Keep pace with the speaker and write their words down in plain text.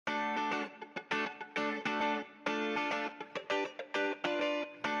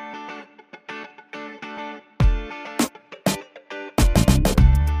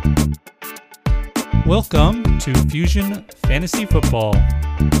Welcome to Fusion Fantasy Football.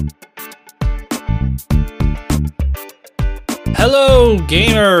 Hello,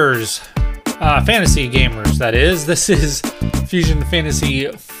 gamers! Fantasy gamers, that is. This is Fusion Fantasy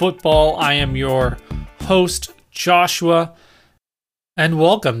Football. I am your host, Joshua, and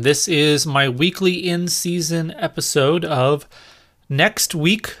welcome. This is my weekly in-season episode of Next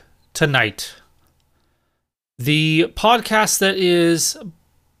Week Tonight, the podcast that is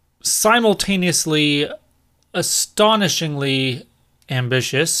simultaneously astonishingly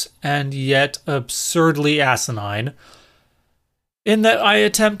ambitious and yet absurdly asinine, in that I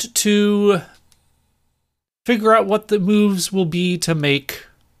attempt to figure out what the moves will be to make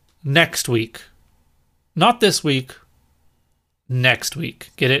next week. Not this week, next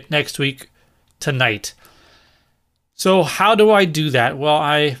week. Get it? Next week, tonight. So how do I do that? Well,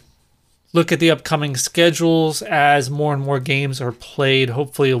 I look at the upcoming schedules as more and more games are played.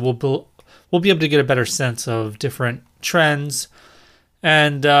 Hopefully we'll be able to get a better sense of different trends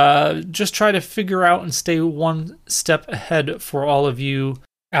and just try to figure out and stay one step ahead for all of you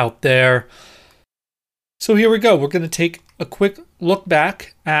out there. So here we go. We're going to take a quick look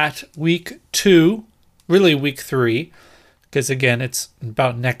back at week 2, really week 3, because again, it's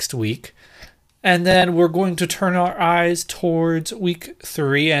about next week. And then we're going to turn our eyes towards week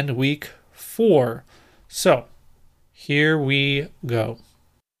 3 and week 4. So here we go.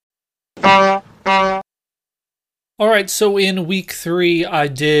 Alright, so in week 3, I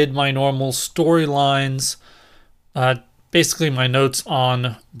did my normal storylines, basically my notes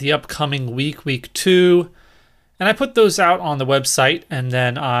on the upcoming week, week 2, and I put those out on the website, and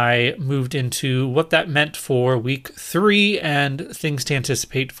then I moved into what that meant for week 3 and things to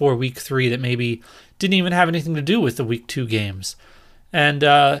anticipate for week 3 that maybe didn't even have anything to do with the week 2 games. And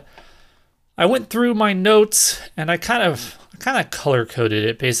I went through my notes, and I kind of color-coded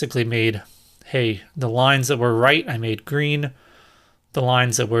it, basically made, hey, the lines that were right, I made green. The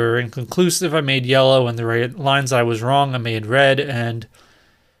lines that were inconclusive, I made yellow. And the lines I was wrong, I made red. And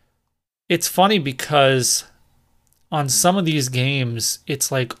it's funny because on some of these games,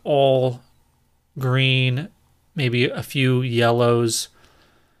 it's like all green, maybe a few yellows.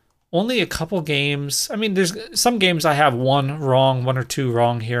 Only a couple games. I mean, there's some games I have one wrong, one or two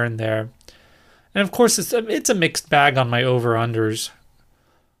wrong here and there. And of course, it's a mixed bag on my over-unders.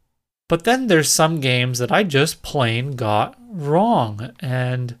 But then there's some games that I just plain got wrong,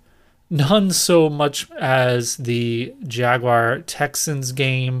 and none so much as the Jaguar-Texans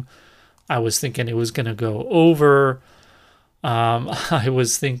game. I was thinking it was going to go over. I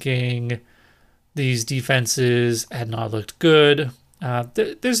was thinking these defenses had not looked good.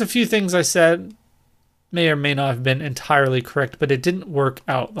 There's a few things I said may or may not have been entirely correct, but it didn't work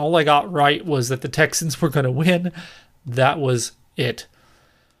out. All I got right was that the Texans were going to win. That was it.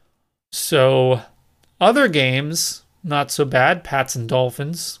 So, other games, not so bad. Pats and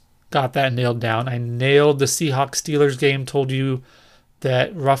Dolphins, got that nailed down. I nailed the Seahawks-Steelers game, told you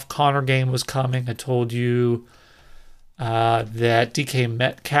that Ruff Connor game was coming. I told you that DK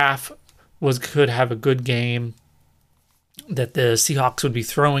Metcalf could have a good game, that the Seahawks would be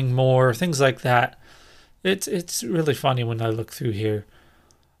throwing more, things like that. It's really funny when I look through here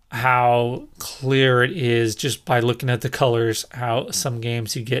how clear it is just by looking at the colors, how some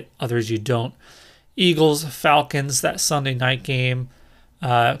games you get, others you don't. Eagles, Falcons, that Sunday night game.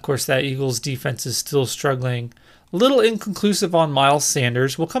 Of course, that Eagles defense is still struggling. A little inconclusive on Miles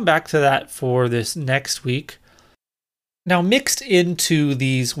Sanders. We'll come back to that for this next week. Now, mixed into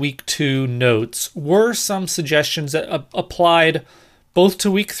these week 2 notes were some suggestions that applied both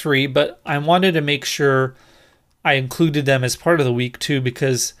to week 3, but I wanted to make sure I included them as part of the week 2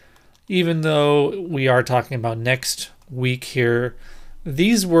 because even though we are talking about next week here,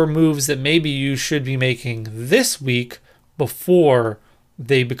 these were moves that maybe you should be making this week before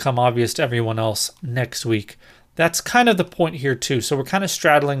they become obvious to everyone else next week. That's kind of the point here too. So we're kind of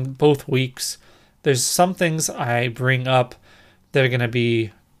straddling both weeks. There's some things I bring up that are going to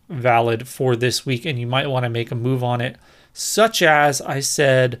be valid for this week, and you might want to make a move on it, such as I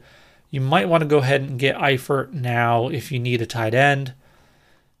said, you might want to go ahead and get Eifert now if you need a tight end.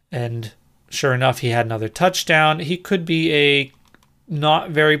 And sure enough, he had another touchdown. He could be a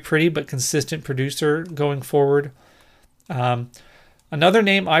not very pretty but consistent producer going forward. Another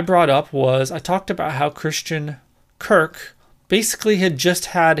name I brought up was I talked about how Christian Kirk basically had just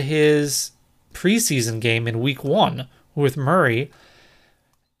had his preseason game in week 1 with Murray.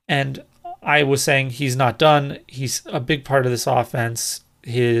 And I was saying he's not done. He's a big part of this offense.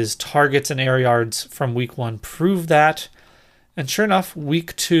 His targets and air yards from week 1 prove that. And sure enough,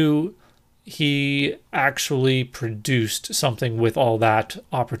 week 2, he actually produced something with all that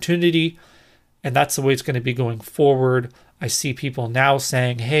opportunity. and that's the way it's going to be going forward. I see people now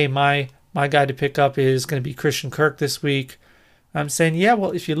saying, hey, my guy to pick up is going to be Christian Kirk this week. I'm saying, yeah,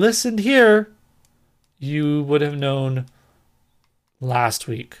 well, if you listened here, you would have known last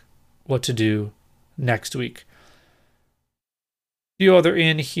week what to do next week. A few other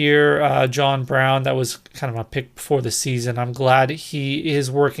in here, John Brown, that was kind of a pick before the season. I'm glad he is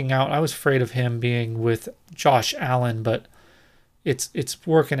working out. I was afraid of him being with Josh Allen, but it's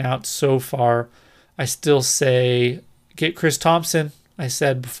working out so far. I still say get Chris Thompson. I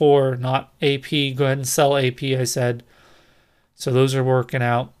said before, not AP. Go ahead and sell AP, I said. So those are working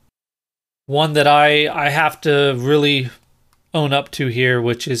out. One that I have to really own up to here,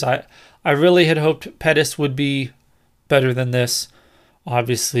 which is I really had hoped Pettis would be better than this.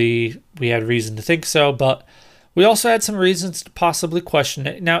 Obviously, we had reason to think so, but we also had some reasons to possibly question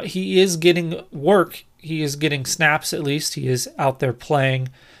it. Now, he is getting work. He is getting snaps, at least. He is out there playing,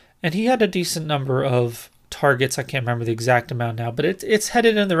 and he had a decent number of targets. I can't remember the exact amount now, but it's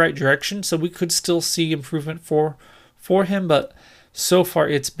headed in the right direction, so we could still see improvement for him, but so far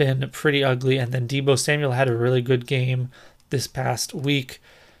it's been pretty ugly. And then Deebo Samuel had a really good game this past week.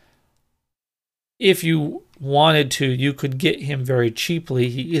 If you wanted to, you could get him very cheaply.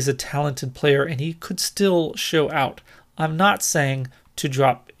 He is a talented player, and he could still show out. I'm not saying to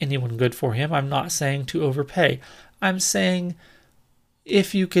drop anyone good for him. I'm not saying to overpay. I'm saying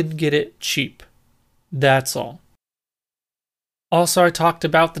if you can get it cheap. That's all. Also, I talked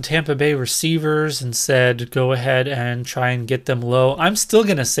about the Tampa Bay receivers and said go ahead and try and get them low. I'm still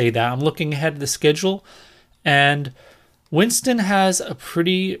going to say that. I'm looking ahead at the schedule, and Winston has a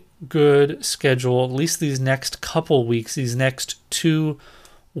pretty good schedule, at least these next couple weeks, these next 2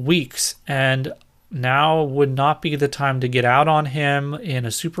 weeks, and now would not be the time to get out on him in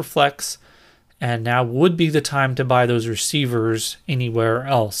a super flex, and now would be the time to buy those receivers anywhere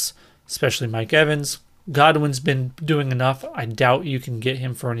else, especially Mike Evans. Godwin's been doing enough. I doubt you can get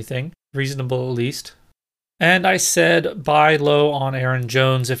him for anything reasonable, at least. And I said buy low on Aaron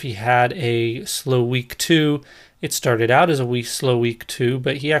Jones if he had a slow week 2. It started out as a slow week 2,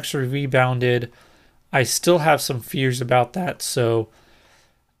 but he actually rebounded. I still have some fears about that. So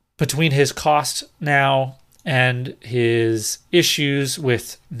between his cost now and his issues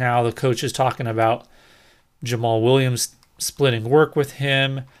with now the coach is talking about Jamal Williams splitting work with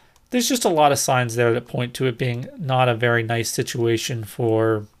him, there's just a lot of signs there that point to it being not a very nice situation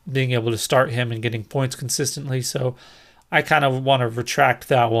for being able to start him and getting points consistently. So I kind of want to retract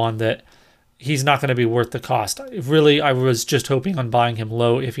that one, that he's not going to be worth the cost. Really, I was just hoping on buying him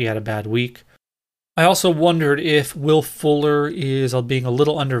low if he had a bad week. I also wondered if Will Fuller is being a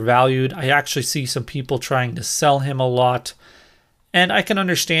little undervalued. I actually see some people trying to sell him a lot, and I can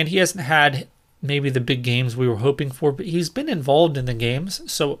understand he hasn't had maybe the big games we were hoping for, but he's been involved in the games,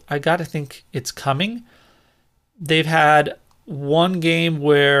 so I got to think it's coming. They've had one game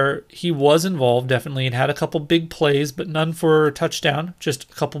where he was involved, definitely, and had a couple big plays, but none for a touchdown, just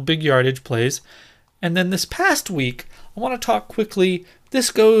a couple big yardage plays. And then this past week, I want to talk quickly. This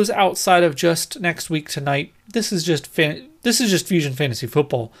goes outside of just next week tonight. This is just Fusion Fantasy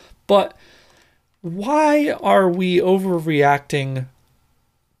Football. But why are we overreacting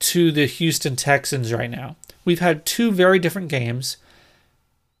to the Houston Texans right now? We've had 2 very different games.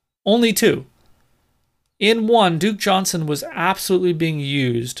 Only 2. In one, Duke Johnson was absolutely being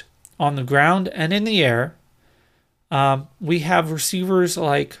used on the ground and in the air. We have receivers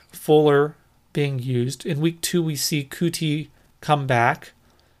like Fuller being used. In week 2, we see Kuti come back.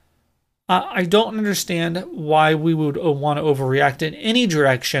 I don't understand why we would want to overreact in any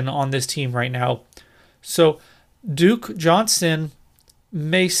direction on this team right now. So Duke Johnson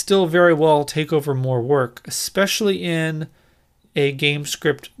may still very well take over more work, especially in a game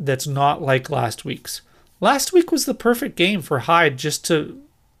script that's not like last week's. Last week was the perfect game for Hyde just to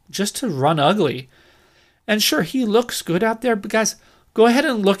run ugly. And sure, he looks good out there, but guys, go ahead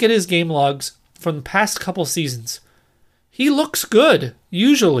and look at his game logs from the past couple seasons. He looks good,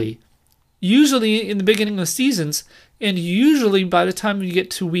 usually in the beginning of the seasons, and usually by the time you get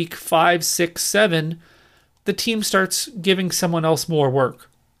to week 5, 6, 7, the team starts giving someone else more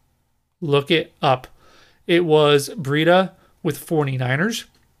work. Look it up. It was Breida with 49ers.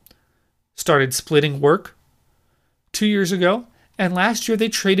 Started splitting work 2 years ago. And last year they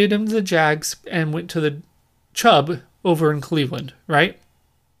traded him to the Jags and went to the Chubb over in Cleveland, right?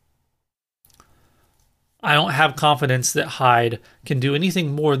 I don't have confidence that Hyde can do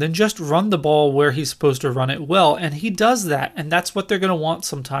anything more than just run the ball where he's supposed to run it well, and he does that, and that's what they're going to want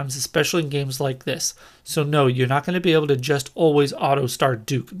sometimes, especially in games like this. So no, you're not going to be able to just always auto-start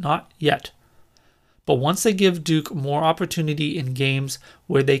Duke, not yet. But once they give Duke more opportunity in games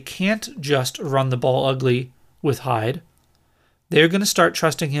where they can't just run the ball ugly with Hyde, they're going to start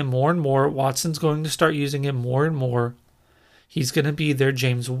trusting him more and more. Watson's going to start using him more and more. He's going to be their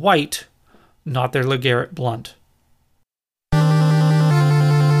James White, not their LeGarrette Blount.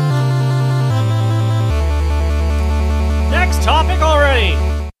 Next topic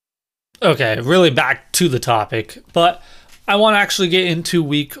already! Okay, really back to the topic, but I want to actually get into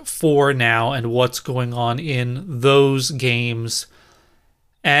week 4 now and what's going on in those games.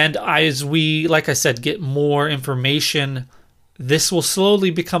 And as we, like I said, get more information, this will slowly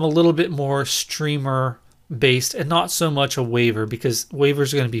become a little bit more streamer based and not so much a waiver, because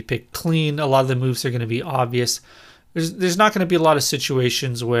waivers are going to be picked clean. A lot of the moves are going to be obvious. There's not going to be a lot of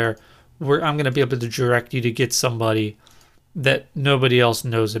situations where I'm going to be able to direct you to get somebody that nobody else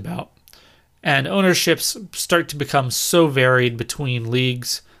knows about. And ownerships start to become so varied between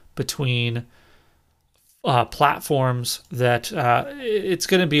leagues, between platforms, that it's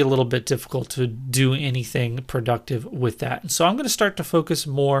going to be a little bit difficult to do anything productive with that. And so I'm going to start to focus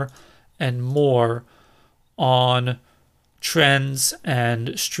more and more on trends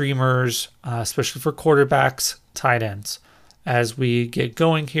and streamers, especially for quarterbacks, tight ends, as we get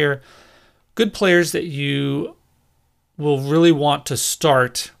going here. Good players that you will really want to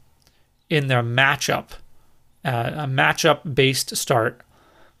start in their matchup, a matchup-based start,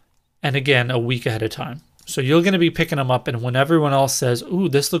 and again, a week ahead of time. So you're going to be picking them up, and when everyone else says, ooh,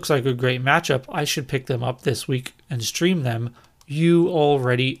 this looks like a great matchup, I should pick them up this week and stream them, you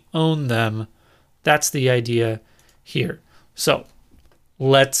already own them. That's the idea here. So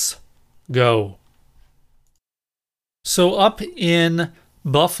let's go. So up in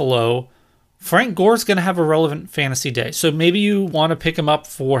Buffalo, Frank Gore's going to have a relevant fantasy day. So maybe you want to pick him up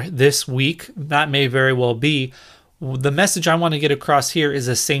for this week. That may very well be. The message I want to get across here is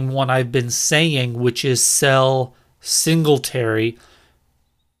the same one I've been saying, which is sell Singletary.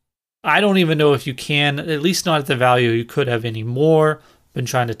 I don't even know if you can, at least not at the value you could have anymore. Been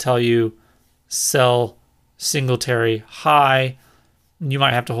trying to tell you, sell Singletary high. You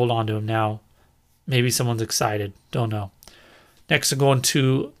might have to hold on to him now. Maybe someone's excited. Don't know. Next, we're going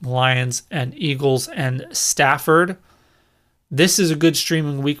to Lions and Eagles and Stafford. This is a good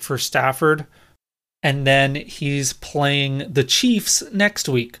streaming week for Stafford. And then he's playing the Chiefs next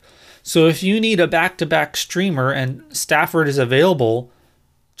week. So if you need a back-to-back streamer and Stafford is available,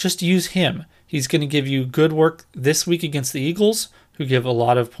 just use him. He's going to give you good work this week against the Eagles, who give a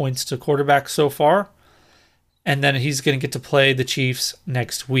lot of points to quarterbacks so far. And then he's going to get to play the Chiefs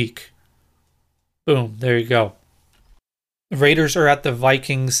next week. Boom, there you go. Raiders are at the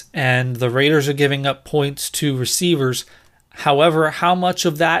Vikings, and the Raiders are giving up points to receivers. However, how much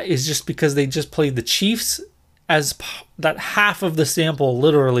of that is just because they just played the Chiefs, as that half of the sample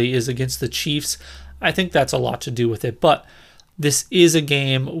literally is against the Chiefs? I think that's a lot to do with it. But this is a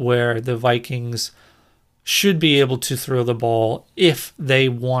game where the Vikings should be able to throw the ball if they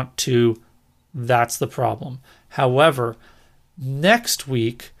want to. That's the problem. However, next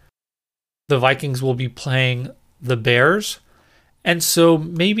week, the Vikings will be playing the Bears. And so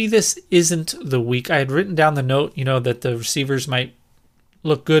maybe this isn't the week. I had written down the note, that the receivers might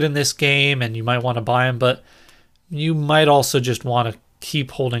look good in this game and you might want to buy them, but you might also just want to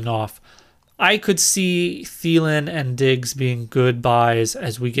keep holding off. I could see Thielen and Diggs being good buys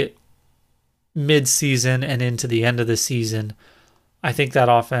as we get mid-season and into the end of the season. I think that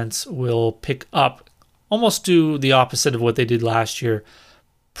offense will pick up, almost do the opposite of what they did last year.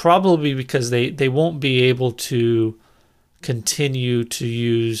 Probably because they won't be able to continue to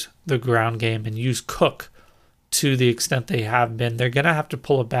use the ground game and use Cook to the extent they have been. They're going to have to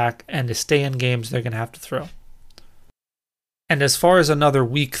pull it back, and to stay in games, they're going to have to throw. And as far as another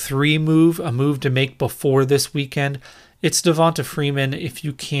week 3 move, a move to make before this weekend, it's Devonta Freeman. If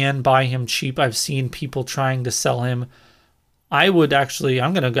you can buy him cheap, I've seen people trying to sell him. I'm going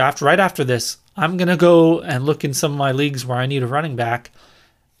to go right after this, I'm going to go and look in some of my leagues where I need a running back.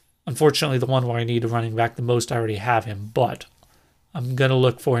 Unfortunately, the one where I need a running back the most, I already have him. But I'm going to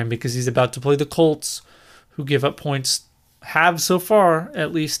look for him because he's about to play the Colts, who give up points, have so far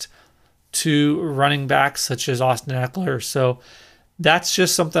at least, to running backs such as Austin Eckler. So that's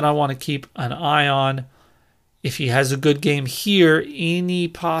just something I want to keep an eye on. If he has a good game here, any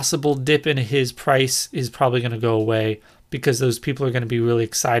possible dip in his price is probably going to go away because those people are going to be really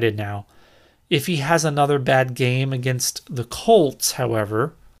excited now. If he has another bad game against the Colts,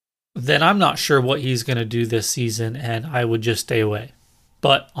 however, then I'm not sure what he's going to do this season, and I would just stay away.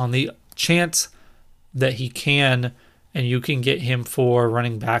 But on the chance that he can, and you can get him for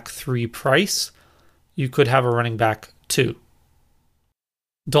running back 3 price, you could have a running back 2.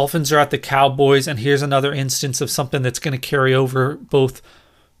 Dolphins are at the Cowboys, and here's another instance of something that's going to carry over both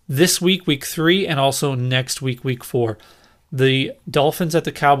this week, week 3, and also next week, week 4. The Dolphins at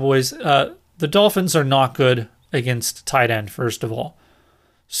the Cowboys, the Dolphins are not good against tight end, first of all.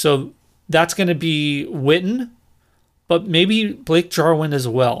 So that's going to be Witten, but maybe Blake Jarwin as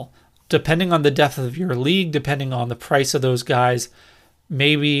well. Depending on the depth of your league, depending on the price of those guys,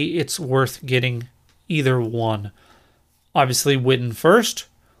 maybe it's worth getting either one. Obviously, Witten first,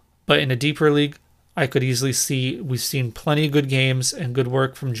 but in a deeper league, I could easily see we've seen plenty of good games and good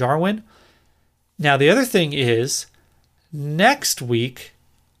work from Jarwin. Now, the other thing is, next week,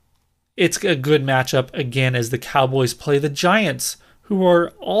 it's a good matchup again as the Cowboys play the Giants, who are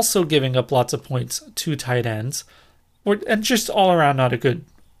also giving up lots of points to tight ends, and just all around not a good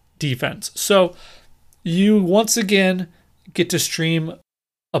defense. So you once again get to stream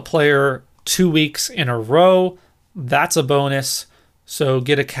a player 2 weeks in a row. That's a bonus. So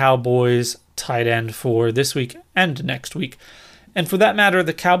get a Cowboys tight end for this week and next week. And for that matter,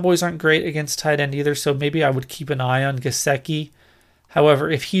 the Cowboys aren't great against tight end either, so maybe I would keep an eye on Gesicki.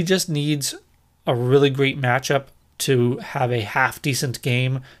 However, if he just needs a really great matchup to have a half-decent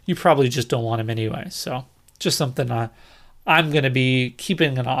game, you probably just don't want him anyway. So just something I'm going to be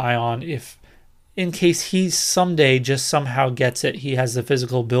keeping an eye on if, in case he someday just somehow gets it, he has the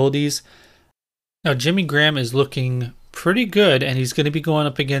physical abilities. Now, Jimmy Graham is looking pretty good, and he's going to be going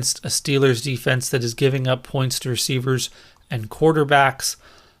up against a Steelers defense that is giving up points to receivers and quarterbacks.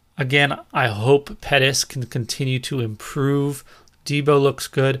 Again, I hope Pettis can continue to improve. Debo looks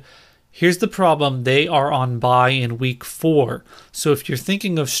good. Here's the problem. They are on bye in week 4. So if you're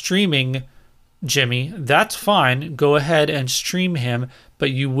thinking of streaming Jimmy, that's fine. Go ahead and stream him,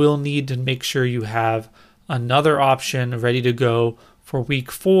 but you will need to make sure you have another option ready to go for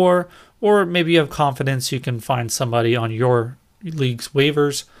week 4, or maybe you have confidence you can find somebody on your league's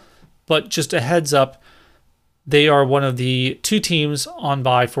waivers. But just a heads up, they are one of the 2 teams on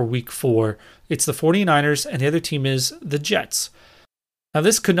bye for week 4. It's the 49ers, and the other team is the Jets. Now,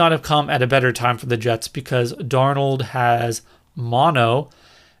 this could not have come at a better time for the Jets because Darnold has mono,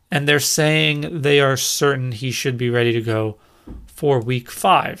 and they're saying they are certain he should be ready to go for week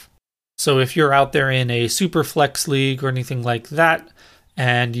 5. So if you're out there in a super flex league or anything like that,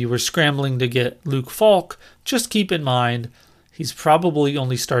 and you were scrambling to get Luke Falk, just keep in mind he's probably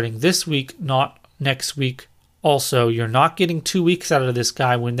only starting this week, not next week. Also, you're not getting 2 weeks out of this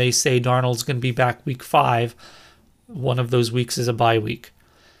guy when they say Darnold's going to be back week 5. One of those weeks is a bye week.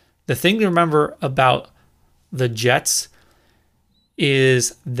 The thing to remember about the Jets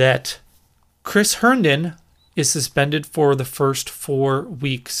is that Chris Herndon is suspended for the first 4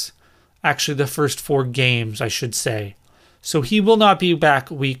 weeks. Actually, the first 4 games, I should say. So he will not be back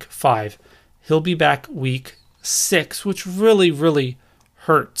week 5. He'll be back week 6, which really, really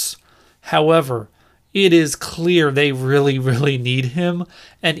hurts. However, it is clear they really, really need him.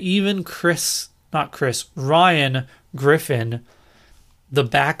 And even Ryan Griffin, the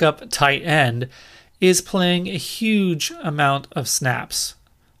backup tight end, is playing a huge amount of snaps.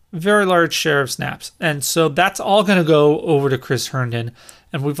 Very large share of snaps. And so that's all going to go over to Chris Herndon.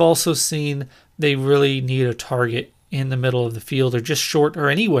 And we've also seen they really need a target in the middle of the field, or just short, or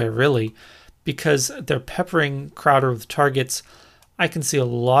anywhere really, because they're peppering Crowder with targets. I can see a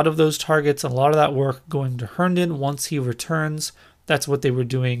lot of those targets, a lot of that work going to Herndon once he returns. That's what they were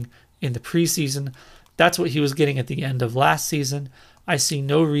doing in the preseason. That's what he was getting at the end of last season. I see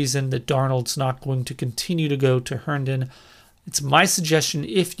no reason that Darnold's not going to continue to go to Herndon. It's my suggestion,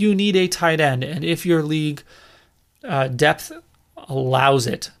 if you need a tight end and if your league depth allows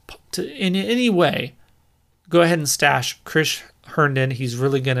it in any way, go ahead and stash Chris Herndon. He's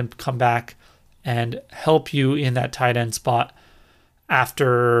really going to come back and help you in that tight end spot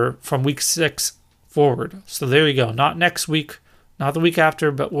from week 6 forward. So there you go. Not next week, not the week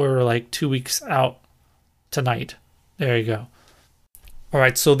after, but we're like 2 weeks out tonight. There you go. All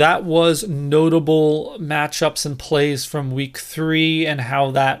right, so that was notable matchups and plays from week 3 and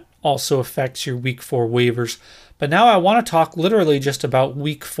how that also affects your week 4 waivers. But now I want to talk literally just about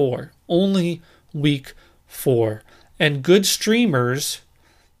week 4, only week 4, and good streamers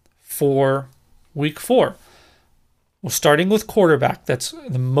for week 4. Well, starting with quarterback, that's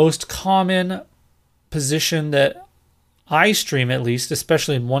the most common position that I stream, at least,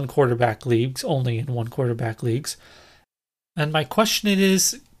 especially in one quarterback leagues, only in one quarterback leagues. And my question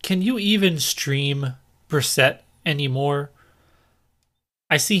is, can you even stream Brissett anymore?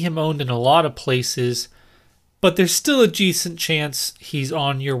 I see him owned in a lot of places, but there's still a decent chance he's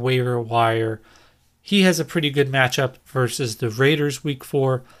on your waiver wire. He has a pretty good matchup versus the Raiders week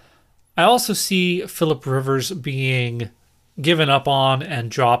 4. I also see Phillip Rivers being given up on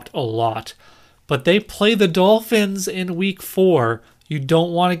and dropped a lot. But they play the Dolphins in week 4. You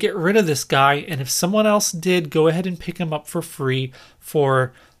don't want to get rid of this guy. And if someone else did, go ahead and pick him up for free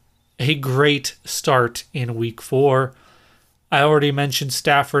for a great start in week 4. I already mentioned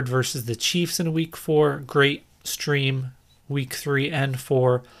Stafford versus the Chiefs in week 4. Great stream week 3 and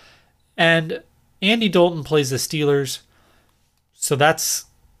 4. And Andy Dalton plays the Steelers. So that's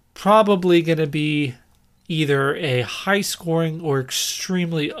probably going to be either a high scoring or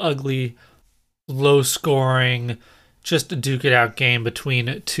extremely ugly, low scoring, just a duke it out game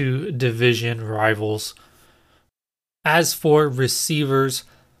between two division rivals. As for receivers,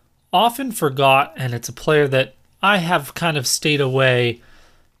 often forgot, and it's a player that I have kind of stayed away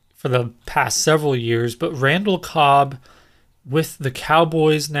for the past several years, but Randall Cobb with the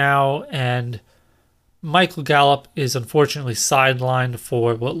Cowboys now, and Michael Gallup is unfortunately sidelined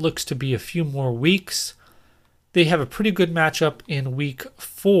for what looks to be a few more weeks. They have a pretty good matchup in week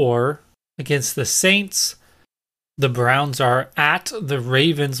 4 against the Saints. The Browns are at the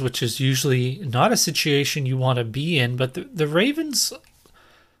Ravens, which is usually not a situation you want to be in, but the Ravens,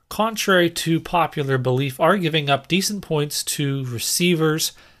 contrary to popular belief, are giving up decent points to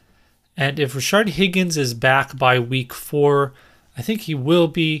receivers. And if Rashard Higgins is back by week 4, I think he will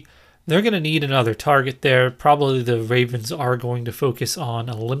be, they're going to need another target there. Probably the Ravens are going to focus on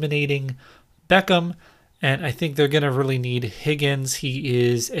eliminating Beckham, and I think they're going to really need Higgins. He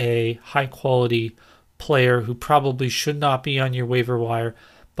is a high-quality player who probably should not be on your waiver wire,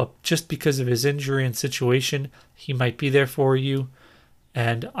 but just because of his injury and situation, he might be there for you.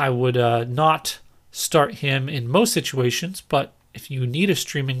 And I would not start him in most situations, but if you need a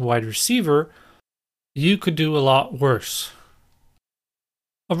streaming wide receiver, you could do a lot worse.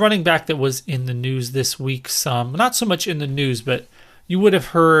 A running back that was in the news this week, not so much in the news, but you would have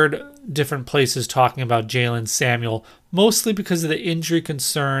heard different places talking about Jaylen Samuel, mostly because of the injury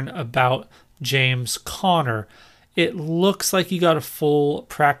concern about James Conner. It looks like he got a full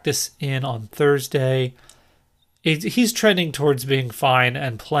practice in on Thursday. He's trending towards being fine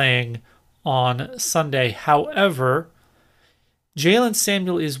and playing on Sunday. However, Jaylen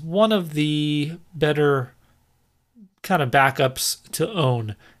Samuel is one of the better kind of backups to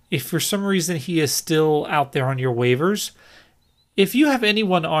own. If for some reason he is still out there on your waivers, if you have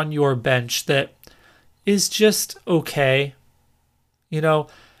anyone on your bench that is just okay,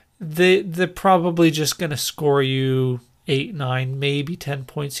 they're probably just going to score you 8, 9, maybe 10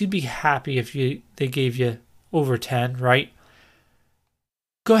 points. You'd be happy if they gave you over 10, right?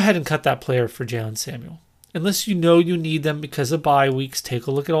 Go ahead and cut that player for Jaylen Samuel. Unless you know you need them because of bye weeks, take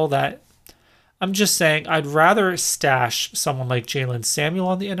a look at all that. I'm just saying I'd rather stash someone like Jaylen Samuel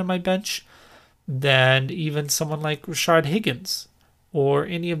on the end of my bench than even someone like Rashard Higgins or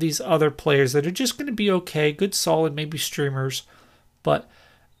any of these other players that are just going to be okay, good, solid, maybe streamers. But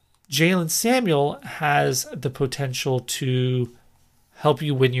Jaylen Samuel has the potential to help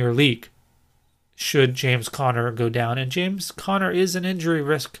you win your league should James Conner go down. And James Conner is an injury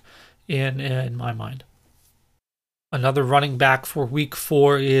risk in my mind. Another running back for week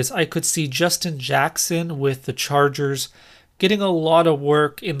 4 is I could see Justin Jackson with the Chargers getting a lot of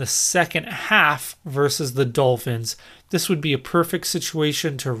work in the second half versus the Dolphins. This would be a perfect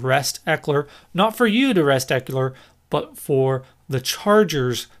situation to rest Eckler. Not for you to rest Eckler, but for the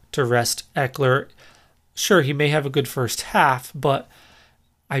Chargers to rest Eckler. Sure, he may have a good first half, but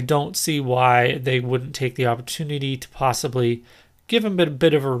I don't see why they wouldn't take the opportunity to possibly give him a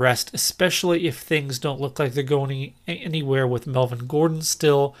bit of a rest, especially if things don't look like they're going anywhere with Melvin Gordon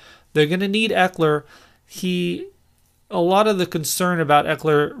still. They're going to need Eckler. A lot of the concern about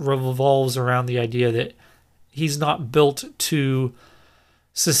Eckler revolves around the idea that he's not built to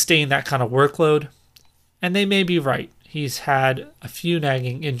sustain that kind of workload. And they may be right. He's had a few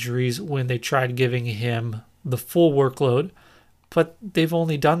nagging injuries when they tried giving him the full workload, but they've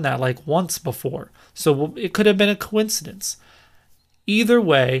only done that like once before. So it could have been a coincidence. Either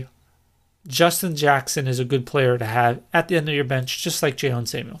way, Justin Jackson is a good player to have at the end of your bench, just like Jaylen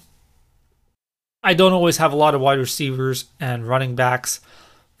Samuel. I don't always have a lot of wide receivers and running backs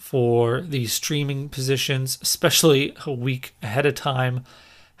for these streaming positions, especially a week ahead of time.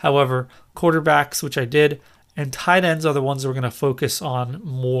 However, quarterbacks, which I did, and tight ends are the ones we're going to focus on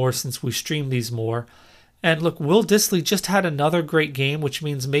more since we stream these more. And look, Will Dissly just had another great game, which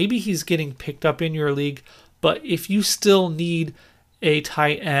means maybe he's getting picked up in your league. But if you still need a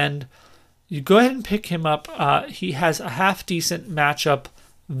tight end, you go ahead and pick him up. He has a half-decent matchup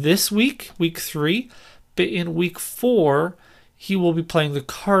this week, week 3. But in week 4, he will be playing the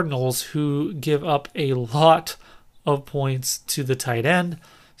Cardinals, who give up a lot of points to the tight end.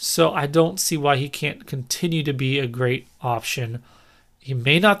 So I don't see why he can't continue to be a great option. He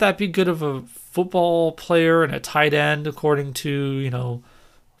may not that be good of a football player and a tight end according to,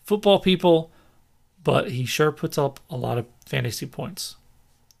 football people, but he sure puts up a lot of fantasy points.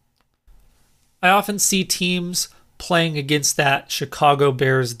 I often see teams playing against that Chicago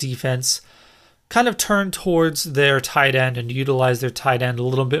Bears defense kind of turn towards their tight end and utilize their tight end a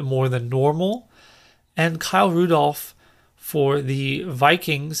little bit more than normal. And Kyle Rudolph for the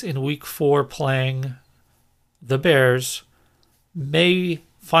Vikings in week 4 playing the Bears may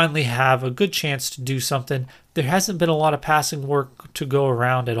finally have a good chance to do something. There hasn't been a lot of passing work to go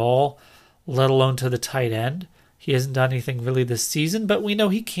around at all, let alone to the tight end. He hasn't done anything really this season, but we know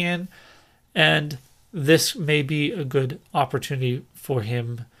he can, and this may be a good opportunity for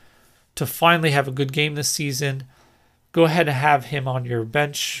him to finally have a good game this season. Go ahead and have him on your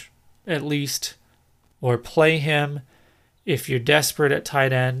bench at least, or play him if you're desperate at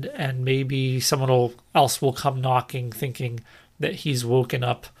tight end, and maybe someone else will come knocking thinking that he's woken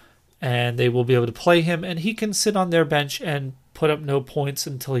up and they will be able to play him, and he can sit on their bench and put up no points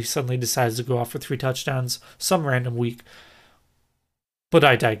until he suddenly decides to go off for 3 touchdowns some random week. But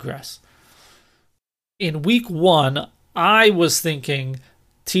I digress. In week 1, I was thinking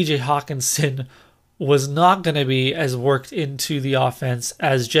TJ Hawkinson was not going to be as worked into the offense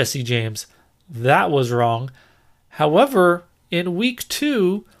as Jesse James. That was wrong. However, in week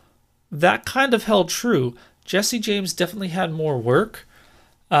 2, that kind of held true. Jesse James definitely had more work,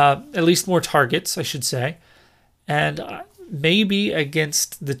 at least more targets, I should say. And maybe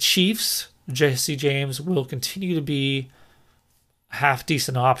against the Chiefs, Jesse James will continue to be a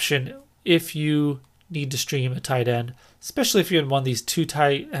half-decent option if you need to stream a tight end, especially if you're in one of these 2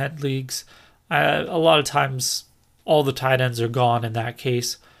 tight end leagues. A lot of times, all the tight ends are gone in that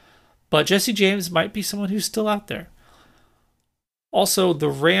case. But Jesse James might be someone who's still out there. Also, the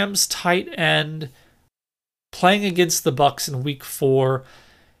Rams tight end playing against the Bucs in week 4.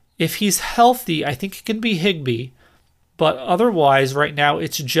 If he's healthy, I think it can be Higbee. But otherwise, right now,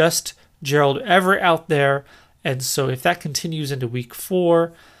 it's just Gerald Everett out there. And so if that continues into week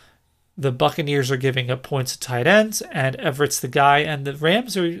 4, the Buccaneers are giving up points to tight ends, and Everett's the guy. And the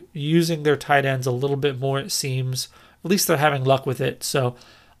Rams are using their tight ends a little bit more, it seems. At least they're having luck with it. So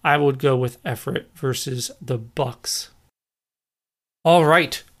I would go with Everett versus the Bucs. All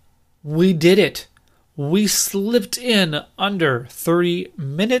right, we did it. We slipped in under 30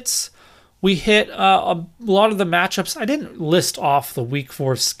 minutes. We hit a lot of the matchups. I didn't list off the week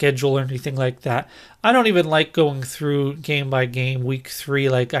 4 schedule or anything like that. I don't even like going through game by game week 3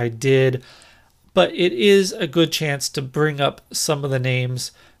 like I did. But it is a good chance to bring up some of the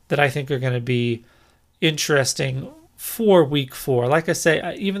names that I think are going to be interesting for week 4. Like I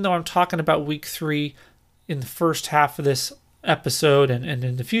say, even though I'm talking about week 3 in the first half of this episode and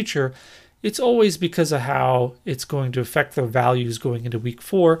in the future, it's always because of how it's going to affect their values going into week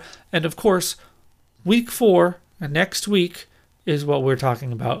 4. And of course, week 4, next week, is what we're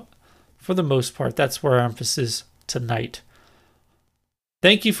talking about for the most part. That's where our emphasis tonight.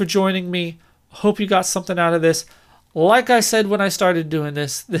 Thank you for joining me. Hope you got something out of this. Like I said when I started doing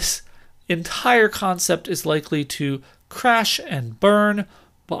this entire concept is likely to crash and burn,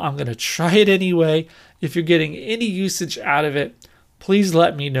 but I'm going to try it anyway. If you're getting any usage out of it, please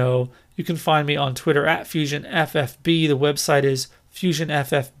let me know. You can find me on Twitter at FusionFFB. The website is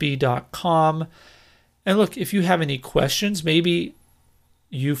fusionffb.com. And look, if you have any questions, maybe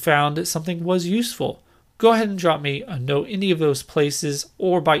you found that something was useful, go ahead and drop me a note any of those places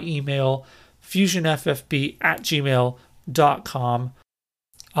or by email, fusionffb@gmail.com.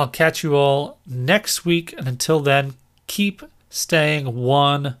 I'll catch you all next week, and until then, keep staying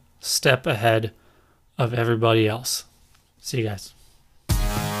one step ahead of everybody else. See you guys.